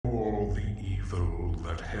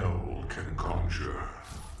that hell can conjure.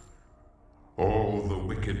 All the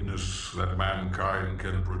wickedness that mankind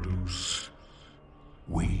can produce,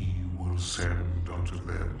 we will send unto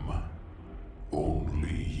them.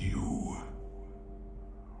 Only you.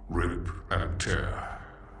 Rip and tear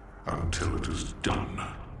until it is done.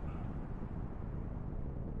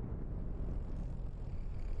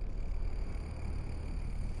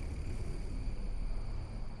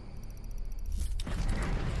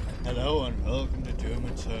 Hello and welcome to Doom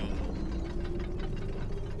Eternal.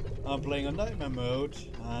 I'm playing on Nightmare mode,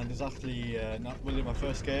 and it's actually not really my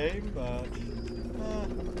first game, but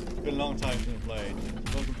it's been a long time since I played.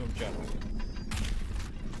 Welcome to my channel.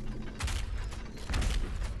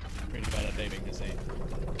 Pretty bad at naming this thing.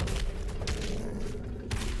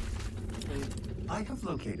 I have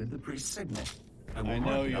located the priest signal. I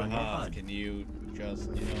know you have. Can you just,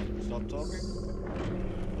 stop talking?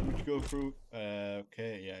 Let me go through.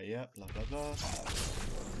 Okay, yeah, blah blah blah.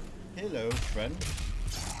 Hello, friend.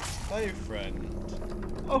 Hi, friend.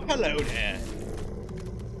 Oh, hello there.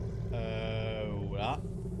 What?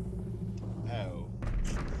 Oh.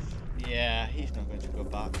 Yeah, he's not going to go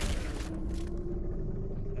back.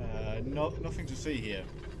 Nothing to see here.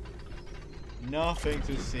 Nothing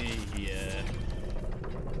to see here.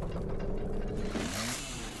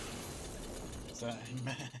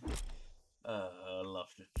 I love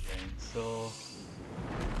the chainsaw.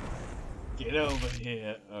 Get over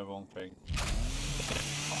here. Oh, wrong thing.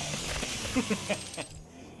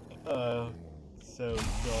 So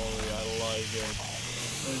sorry, I like it.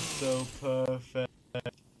 It's so perfect.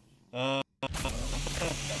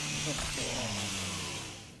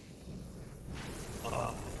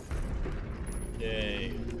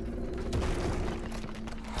 Yay.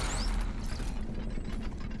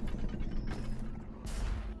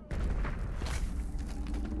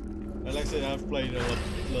 Like I said, I've played a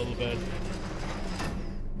little bit.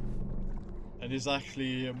 And it's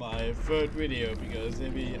actually my third video because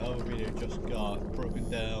every other video just got broken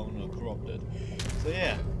down or corrupted. So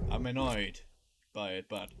yeah, I'm annoyed by it,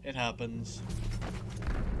 but it happens.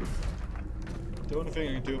 The only thing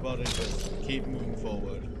I can do about it is just keep moving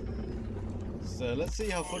forward. So let's see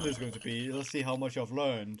how fun this is going to be. Let's see how much I've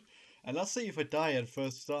learned. And let's see if I die at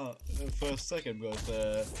first second,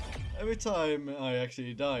 because every time I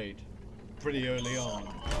actually died pretty early on.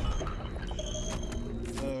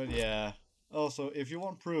 Yeah. Also, if you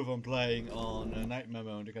want proof I'm playing on a Nightmare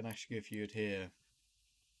mode, I can actually give you it here.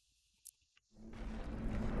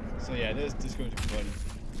 So yeah, this is going to be fun.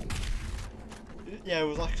 Yeah, it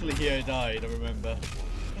was actually here I died, I remember.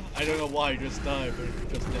 I don't know why I just died, but it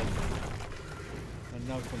just did. And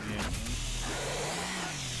now come here.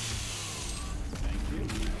 Thank you.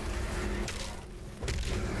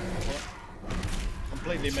 What?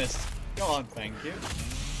 Completely missed. Go on, thank you.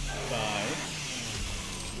 Bye.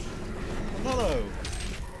 Hello.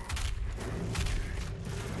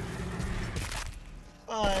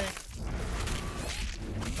 Bye.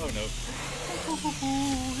 Oh no.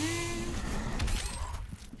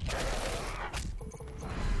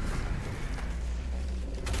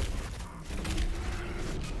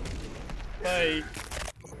 Bye.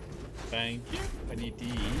 Thank you. I need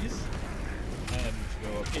these. And go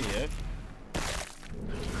up here.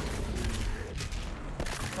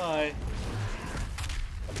 Bye.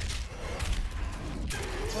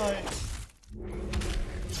 Bye.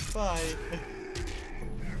 Bye.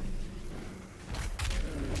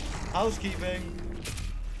 Housekeeping.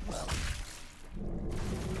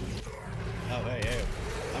 Oh, hey.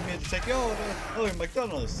 I'm here to take your order. Oh, in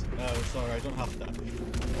McDonald's. Oh, sorry, I don't have that.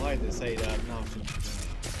 Why did they say that? No.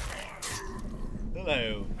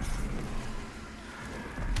 Hello.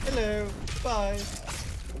 Hello. Bye.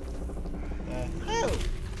 Oh.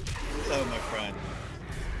 Hello, my friend.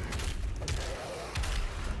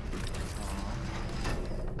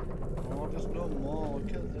 There's no more. I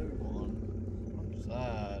killed everyone. I'm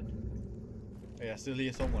sad. Hey, I still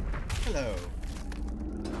hear someone. Hello.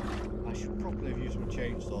 I should probably have used my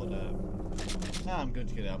chainsaw there. Nah, I'm good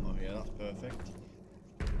to get ammo here. That's perfect.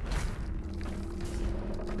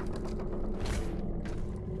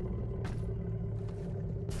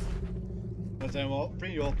 But I'm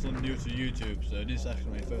pretty often new to YouTube, so this is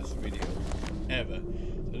actually my first video ever.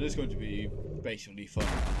 So this is going to be basically fun.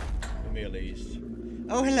 For me at least.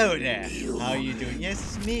 Oh, hello there. How are you doing? Yes,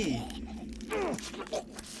 it's me.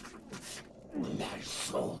 My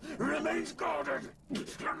soul remains guarded. Oh,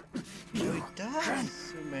 it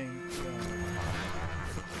does remain guarded.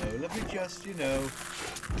 So let me just,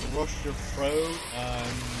 rush your throat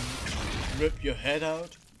and rip your head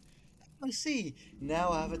out. I see. Now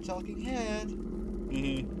I have a talking head.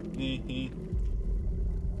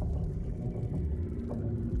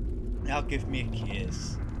 Now give me a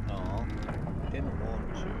kiss. Aw, didn't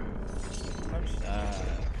want to. I'm sad.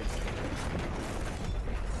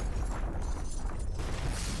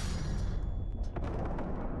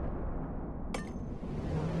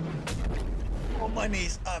 Oh, my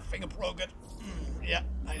knees. I think I broke it. Yeah,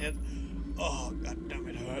 I did. Oh, god damn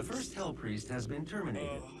it, The hurts. first Hell Priest has been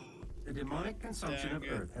terminated. The demonic consumption of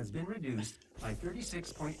Earth has been reduced by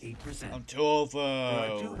 36.8%. I'm too over.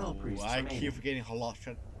 are 2 Hell Priests I remaining. keep forgetting how large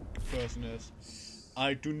that person is.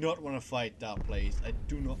 I do not want to fight that place. I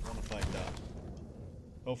do not want to fight that.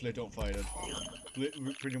 Hopefully I don't fight it.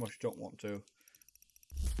 Pretty much don't want to.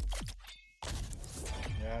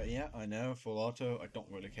 Yeah, I know. Full auto. I don't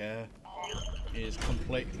really care. It is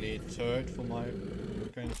completely turd for my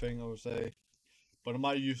kind of thing, I would say. But I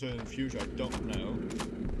might use it in the future. I don't know.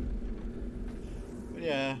 But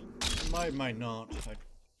yeah, might not. I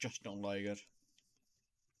just don't like it.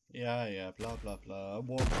 Yeah, blah blah blah. I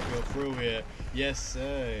want to go through here. Yes,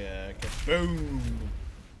 sir. Yeah. Kaboom!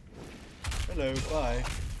 Hello, bye.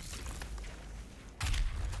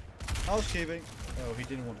 Housekeeping. Oh, he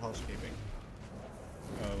didn't want housekeeping.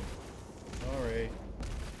 Oh, sorry.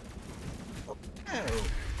 Oh,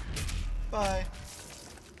 bye.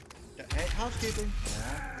 Hey, housekeeping.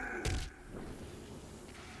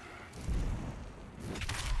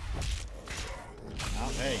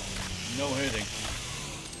 Oh, hey, no hitting.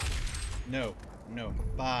 No,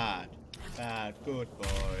 bad, good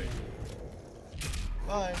boy.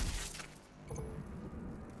 Bye.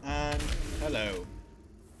 And hello.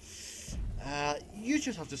 You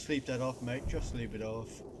just have to sleep that off, mate. Just sleep it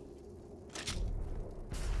off.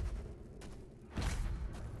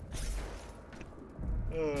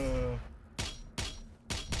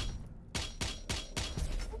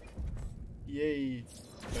 Yay.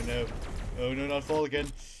 Oh no. Oh no, not fall again.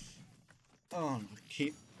 Oh, I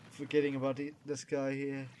keep forgetting about this guy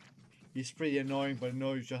here. He's pretty annoying, but I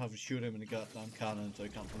know you just have to shoot him in the goddamn cannon, so he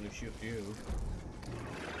can't really shoot you.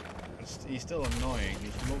 He's still annoying.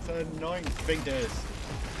 He's the most annoying thing there is.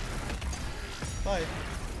 Bye.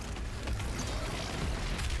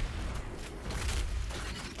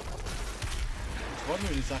 It's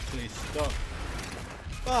wondering he's actually stuck.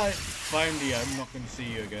 Bye. Finally, I'm not going to see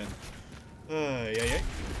you again. Yeah.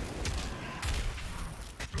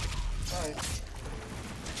 Bye.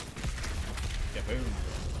 Yeah, boom.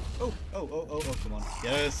 Oh, come on.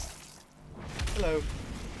 Yes. Hello.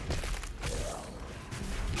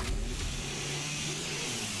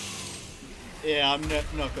 Yeah, I'm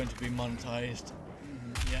not going to be monetized.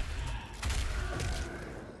 Yeah.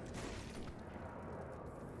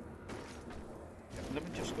 Let me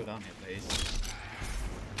just go down here, please.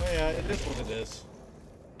 Oh yeah, it is what it is.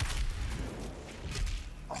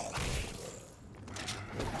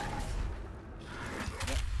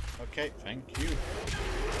 Yep. Okay, thank you.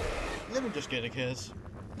 Let me just get a kiss.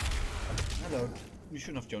 Hello. You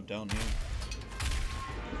shouldn't have jumped down here.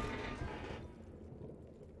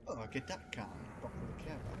 Oh, I get that can. I don't really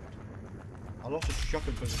care about it. I lost a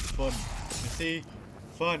shotgun because it's fun. You see?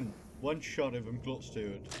 Fun. One shot if I'm close to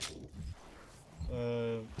it.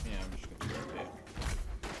 Yeah, I'm just gonna go here.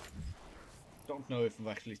 Don't know if I'm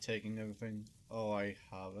actually taking everything. Oh, I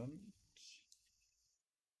haven't.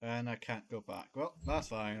 And I can't go back. Well, that's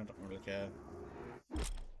fine. I don't really care.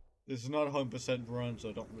 This is not 100% run, so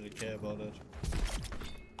I don't really care about it.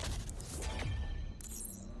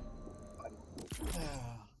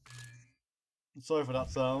 Sorry for that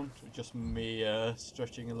sound. It's just me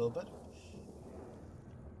stretching a little bit.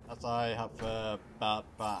 As I have a bad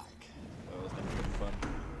back. So it's never been fun.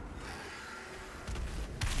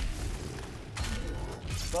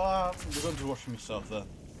 But I'm going to watch myself there.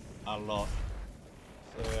 A lot.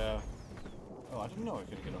 So yeah. Oh, I didn't know I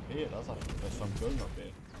could get up here. That's actually the first time going up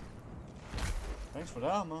here. Thanks for the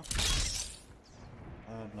armor.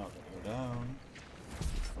 And now I'm gonna go down.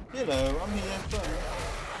 Hello, I'm here. Fun.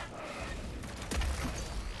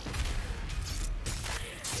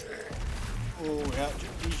 Oh yeah,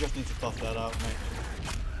 you just need to tough that out, mate.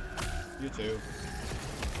 You too.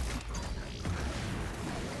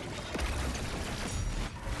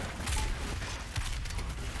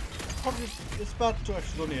 Probably it's bad to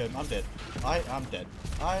actually only him. I'm dead. I am dead.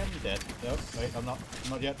 I am dead. No, wait, I'm not.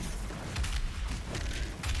 I'm not yet.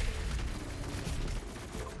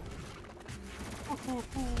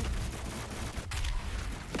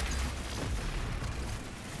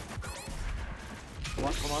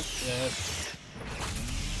 Come on. Yes.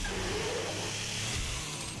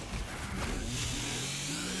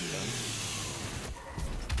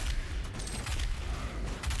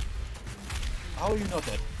 How are you not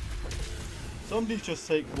dead? Some of these just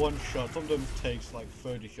take one shot, some of them takes like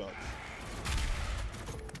 30 shots.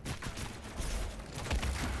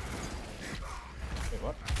 Wait,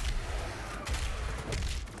 what?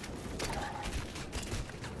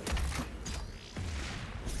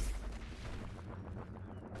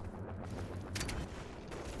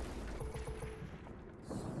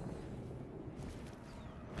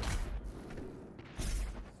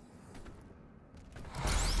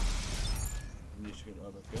 Need to get out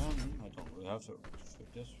of the gun. I don't really have to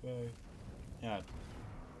fit this way. Yeah, I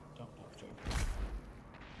don't have to.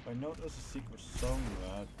 I know there's a secret somewhere.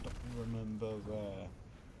 I don't remember where.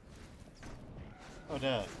 Oh,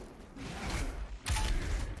 there.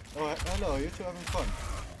 Oh, hello. You two having fun?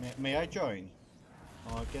 May I join?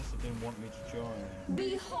 Oh, I guess they didn't want me to join.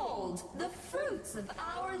 Behold the fruits of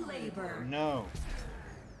our labor. No.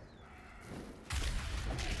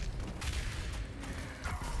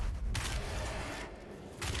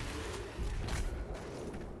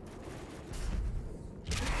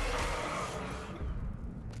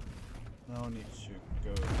 Now I need to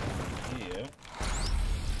go here.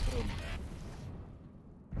 Boom.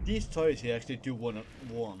 These toys here actually do want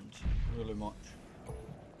really much.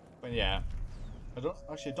 But yeah. I don't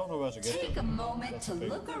know where to get Take a them. moment That's to the thing.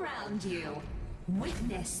 look around you.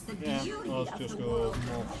 Witness the Yeah, beauty let's of just the go world.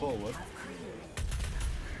 more forward.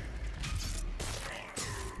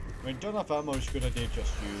 I mean, don't have ammo is a good idea,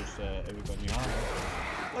 just use everything you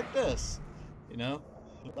have. Like this. You know?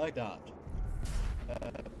 Like that.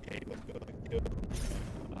 Okay, let's go. To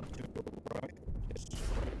the right. Yes,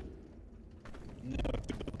 right. No,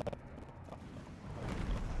 to the left.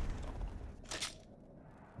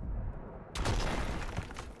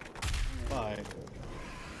 Bye.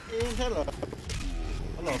 And hello.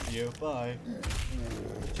 I love you. Bye. You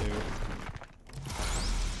too.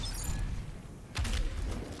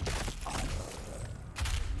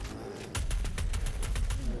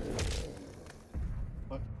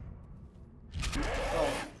 What?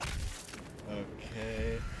 Bye.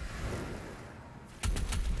 Okay.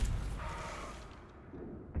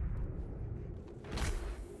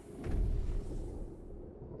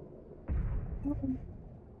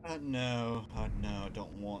 No, no, I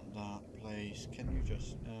don't want that, please. Can you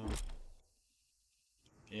just, no.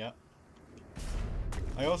 Yeah.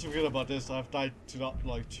 I also forget about this, I've died to that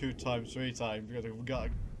like 2 times, 3 times, because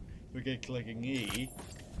we get clicking E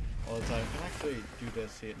all the time. Can I actually do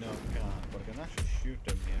this here? No, I can't, but I can actually shoot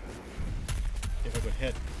them here. If I could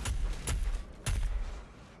hit.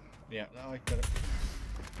 Yeah, now I gotta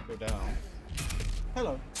go down.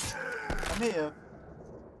 Hello. I'm here.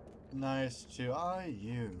 Nice to eye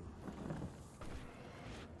you.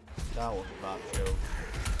 That was a bad joke.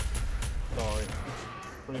 Sorry.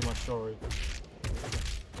 Pretty much sorry.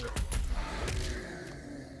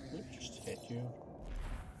 It just hit you.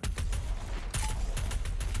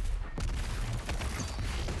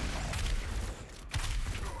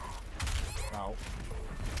 Ow.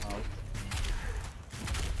 Ow.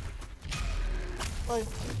 Bye.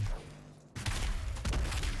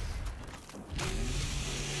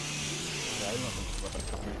 Yeah, I remember this weapon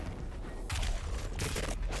coming.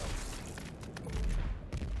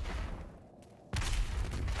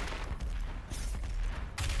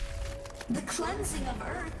 The cleansing of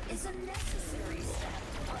Earth is a necessary step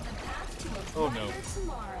on the path to a Oh, brighter no.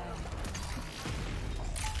 tomorrow.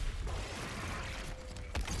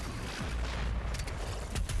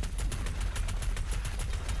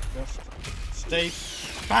 Just stay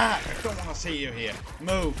back! I don't want to see you here.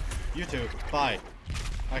 Move! You two, bye.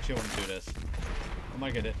 I actually want to do this. I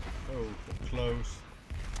might get it. Oh, close.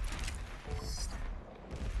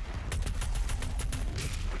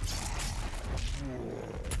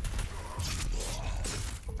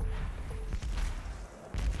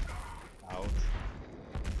 Ouch.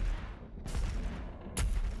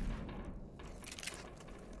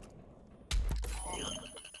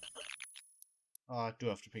 Oh, I do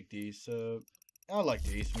have to pick these. I like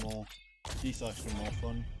these more. These are actually more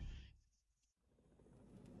fun.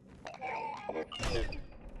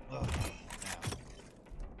 Oh,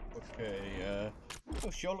 okay, oh,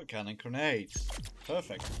 Charlotte cannon grenades.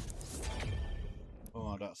 Perfect.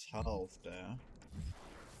 Oh, that's health there.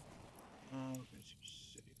 Let's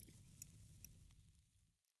see.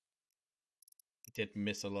 Did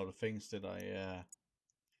miss a lot of things, did I?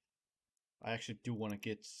 I actually do want to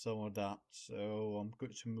get some of that, so I'm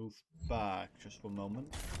going to move back just for a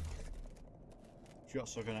moment.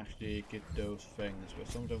 Just so I can actually get those things, but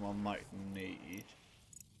some of them I might need.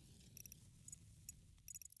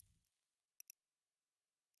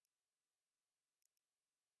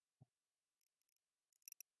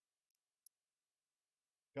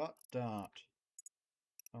 Got that.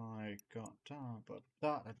 I got that, but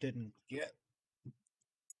that I didn't get.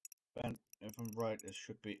 And if I'm right, it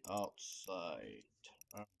should be outside.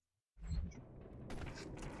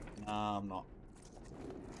 Nah, I'm not.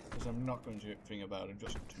 Because I'm not going to think about it,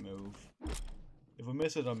 just to move. If I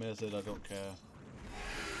miss it, I miss it, I don't care.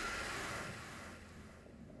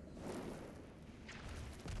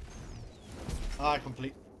 I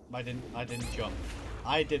didn't jump.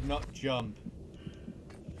 I did not jump.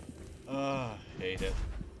 Hate it.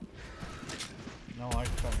 No, I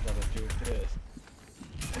can't gotta do this.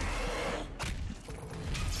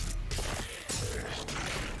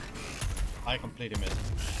 I completely missed.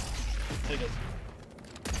 Take it.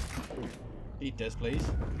 Eat this, please.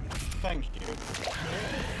 Thank you.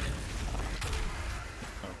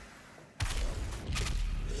 Oh.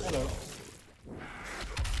 Hello.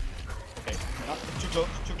 Okay.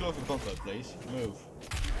 Too close for comfort, please. Move.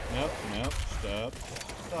 No, no. Stop.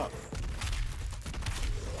 Stop.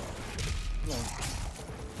 No.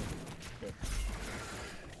 Good.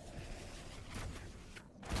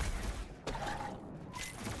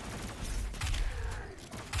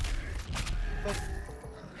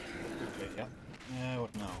 Okay, yeah.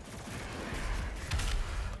 What now?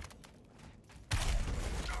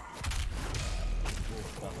 Oh,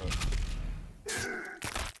 that hurt.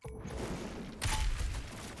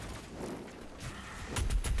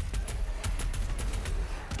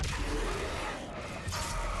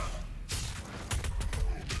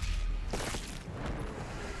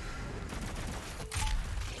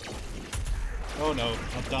 Oh no,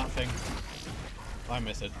 not that thing. I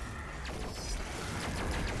miss it.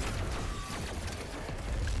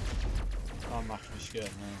 I'm actually scared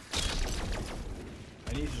now.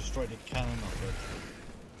 I need to destroy the cannon of it.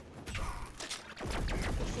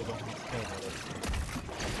 Just so I don't have to care about it.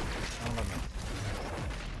 Oh, let me.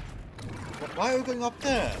 Why are we going up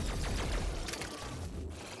there?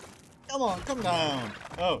 Come on, come down!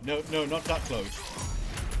 Oh, no, no, not that close.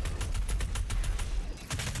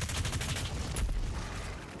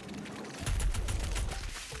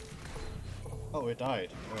 Oh, it died.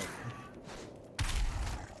 Oh.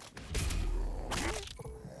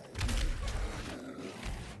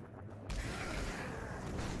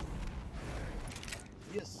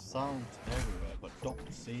 Yes, sounds everywhere, but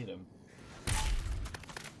don't see them.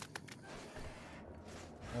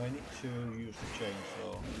 Oh, I need to use the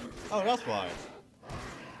chainsaw. Oh, that's why.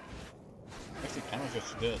 Actually, can I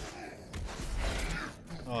just do this?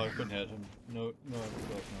 Oh, I couldn't hit him. No, of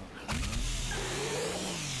course not.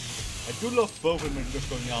 I do love both of them just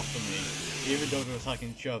going after me, even though they're attacking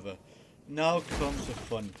each other. Now comes the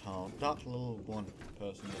fun part. That little one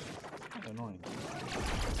person is kind of annoying.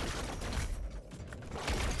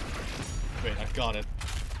 Wait, I got it.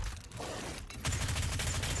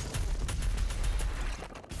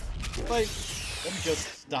 Wait, let me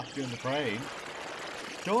just stab you in the brain.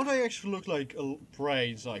 Don't I actually look like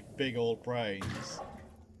brains, like big old brains?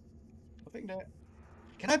 I think that...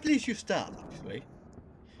 Can I please use that, actually?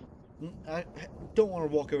 I don't want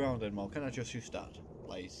to walk around anymore. Can I just use that,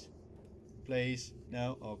 please? Please?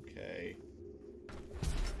 No? Okay.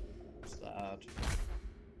 What's that?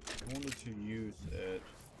 I wanted to use it.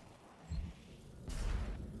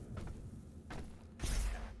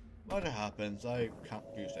 What happens? I can't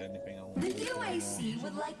use anything I want The to use anymore. UAC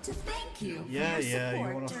would like to thank you for Yeah, your you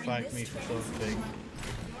support want to during thank this me for transition. something.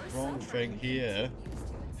 Your Wrong cell thing phone here.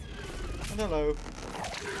 And hello.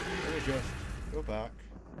 Let me just go back.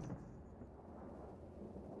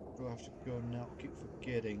 Do I have to go now? Keep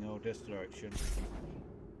forgetting. Oh, this direction.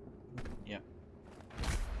 Yeah.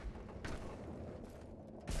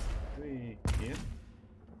 Three here.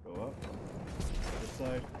 Go up. This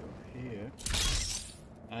side. Go here.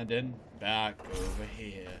 And then back over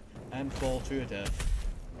here. And fall to your death.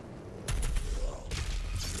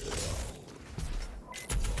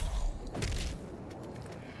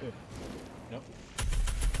 Good. Nope.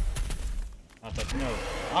 I thought, no.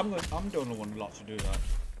 I'm the only one allowed to do that.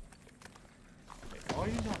 Wait, are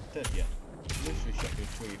you not dead yet? I literally shot you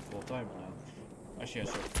 3-4 times now. Actually, I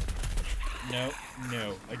should. No,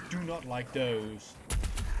 no. I do not like those.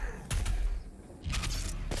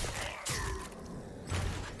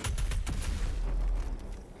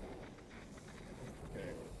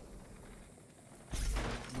 Okay.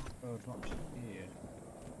 Oh, it's not here.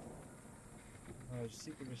 The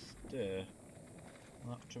secret is there.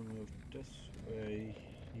 I'll have to move this way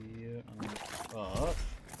here and up.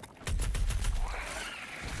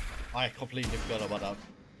 I completely forgot about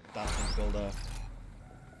that control there.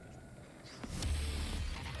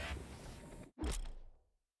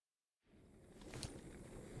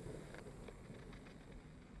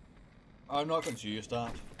 I'm not going to use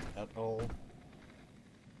that at all.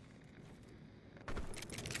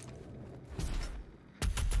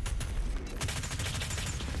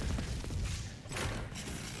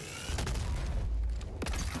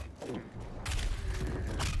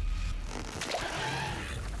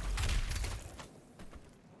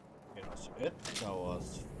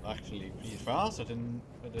 actually pretty fast. I didn't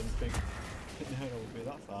think know it would be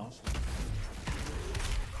that fast.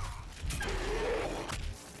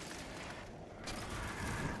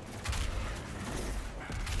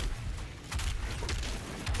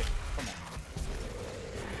 Okay, come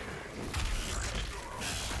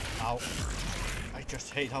on. Ow. I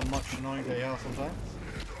just hate how much annoying they are sometimes.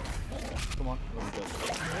 Come on, let me just.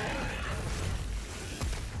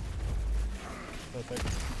 Perfect.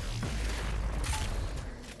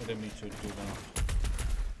 I didn't mean to do that.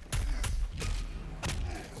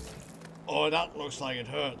 Oh, that looks like it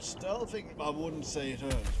hurts. Still think I wouldn't say it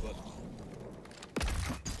hurts, but.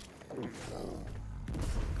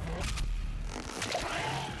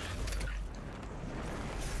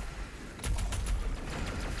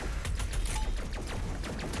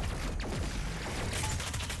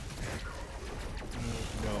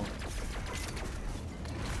 No.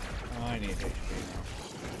 I need HP now.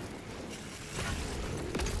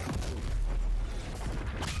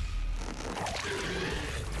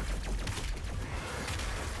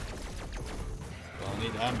 Well, I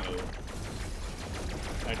need ammo.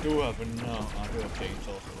 I do have enough. I do have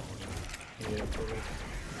chainsaws along here. Probably.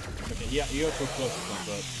 Okay, yeah, you're too close to them,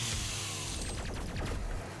 but.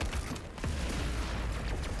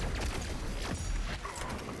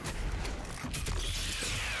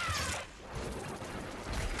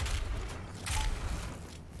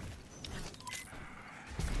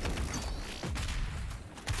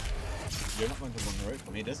 You're not going to run away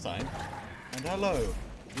from me this time. And hello!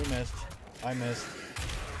 You missed. I missed.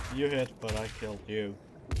 You hit, but I killed you.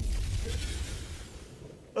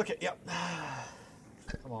 Okay, yeah.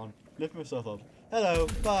 Come on. Lift myself up. Hello,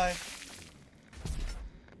 bye.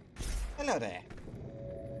 Hello there.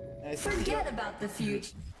 Forget about the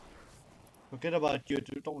future. Forget about you,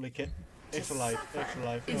 don't lick it. Extra life, extra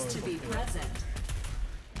life. Is to be present.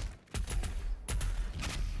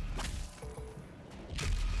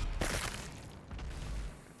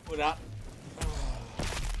 With that.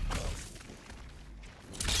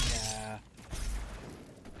 Yeah.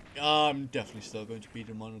 I'm definitely still going to be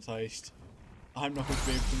demonetized. I'm not going to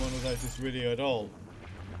be able to monetize this video at all.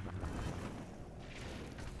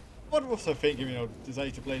 What was I thinking, you know,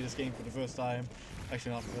 decided to play this game for the first time?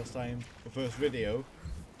 Actually not the first time, the first video.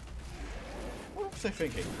 What was I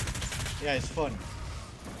thinking? Yeah, it's fun.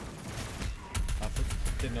 I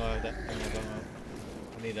didn't know that. I need ammo.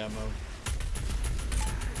 I need ammo.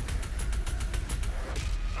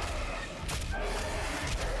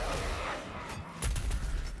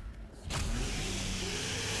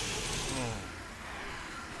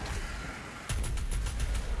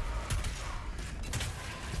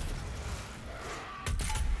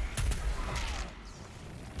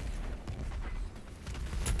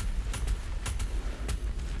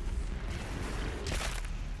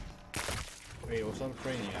 Wait, was that a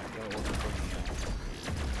Brainiac? That wasn't a Brainiac.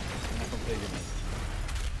 I completely missed.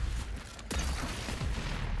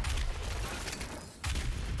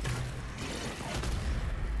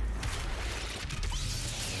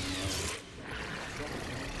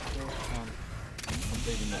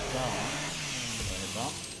 Completely missed that one. Did I hit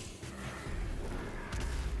that?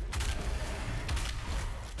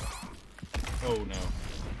 Oh no.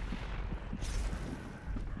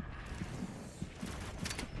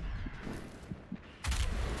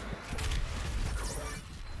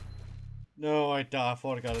 No, I died. I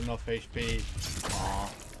thought I got enough HP. Aww.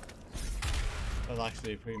 That's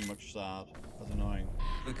actually pretty much sad. That's annoying.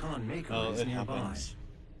 The Khan Maker Oh, is it nearby. happens.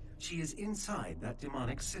 She is inside that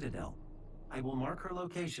demonic citadel. I will mark her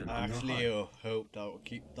location I on your actually HUD. hoped I would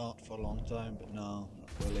keep that for a long time, but no, not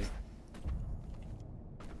really.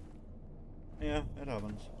 Yeah, it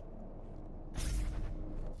happens.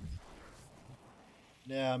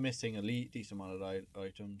 Yeah, I'm missing a decent amount of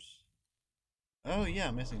items. Oh yeah,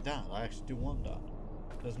 I'm missing that. I actually do want that.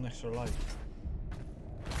 There's an extra life.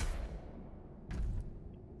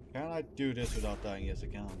 Can I do this without dying? Yes, I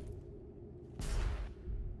can.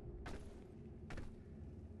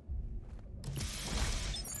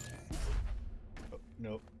 Oh,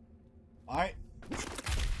 nope. I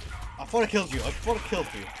thought I killed you. I thought I killed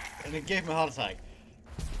you. And it gave me a heart attack.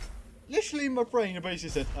 Literally, my brain basically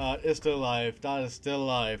said, it's still alive. That is still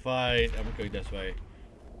alive. Fine. I'm going this way.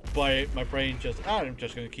 But my brain just, I'm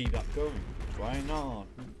just going to keep that going. Why not?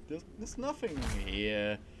 There's nothing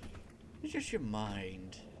here. It's just your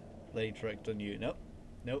mind playing tricked on you. Nope.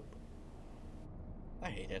 Nope. I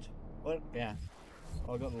hate it. But, yeah.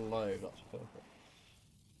 I got alive. That's perfect.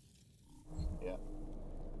 Yeah.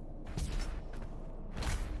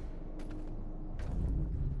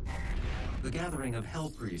 The gathering of Hell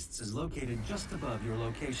Priests is located just above your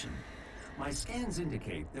location. My scans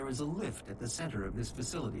indicate there is a lift at the center of this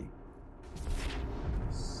facility.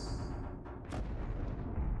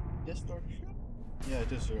 This direction? Yeah,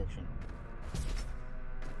 this direction.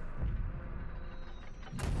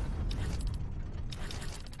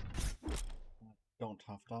 Don't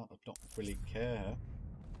have that. I don't really care.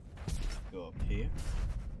 Go up here.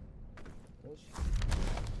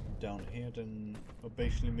 Down here, then we're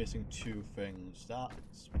basically missing two things.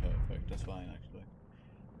 That's perfect. That's fine, actually.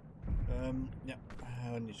 Yeah,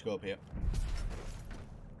 I need to go up here.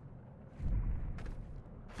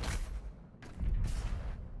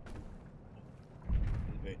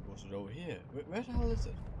 Wait, was it over here? Where the hell is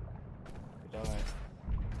it? Did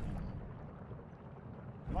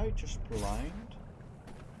am I just blind?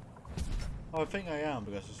 Oh, I think I am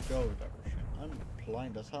because it's go direction. I'm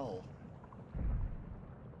blind as hell.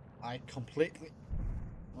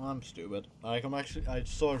 I'm stupid. I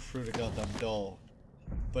saw it through the goddamn door,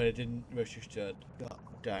 but it didn't register. God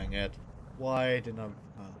dang it! Why didn't I?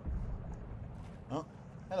 Oh,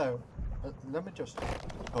 hello. Let me just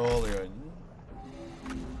call you in.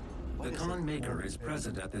 The Con Maker is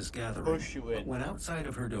present at this gathering, Push you in. but when outside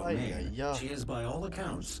of her domain, she is by all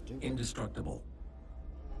accounts indestructible.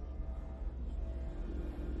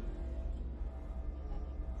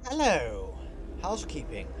 Hello,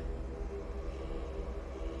 housekeeping.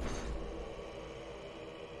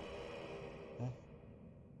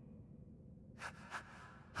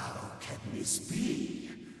 How can this be?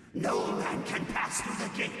 No man can pass through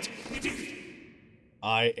the gate. It is...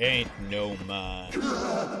 I ain't no man.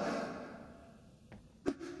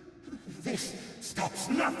 This stops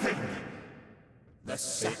nothing. The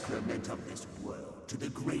sacrament of this world to the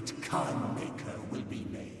great Khan Maker will be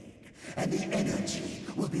made, and the energy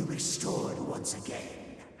will be restored once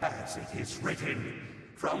again. As it is written,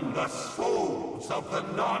 from the souls of the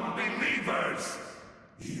non-believers.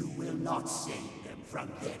 You will not save them from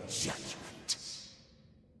their judgment.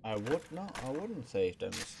 I wouldn't save them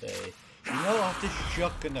mistake. You know, after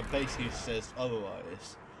shotgun that basically says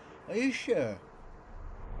otherwise. Are you sure?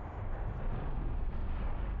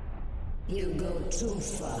 You go too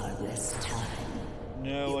far this time.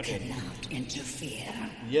 No, I You didn't. cannot interfere.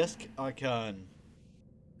 Yes, I can.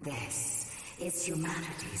 This is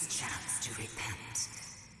humanity's chance to repent,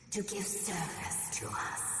 to give service to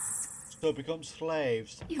us. So become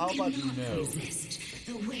slaves. You How about you cannot know? resist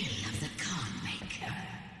the will of the Khan Maker.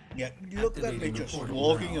 Yeah, look at me Activating the just portal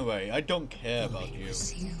walking now. away. I don't care about It you.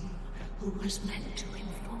 was you who was meant to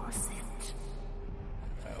enforce it.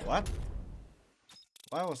 What?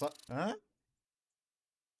 Why was that? Huh?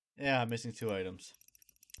 Yeah, I'm missing 2 items.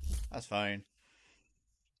 That's fine.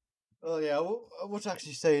 Well, yeah, I would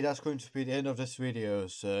actually say that's going to be the end of this video,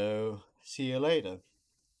 so see you later.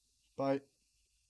 Bye.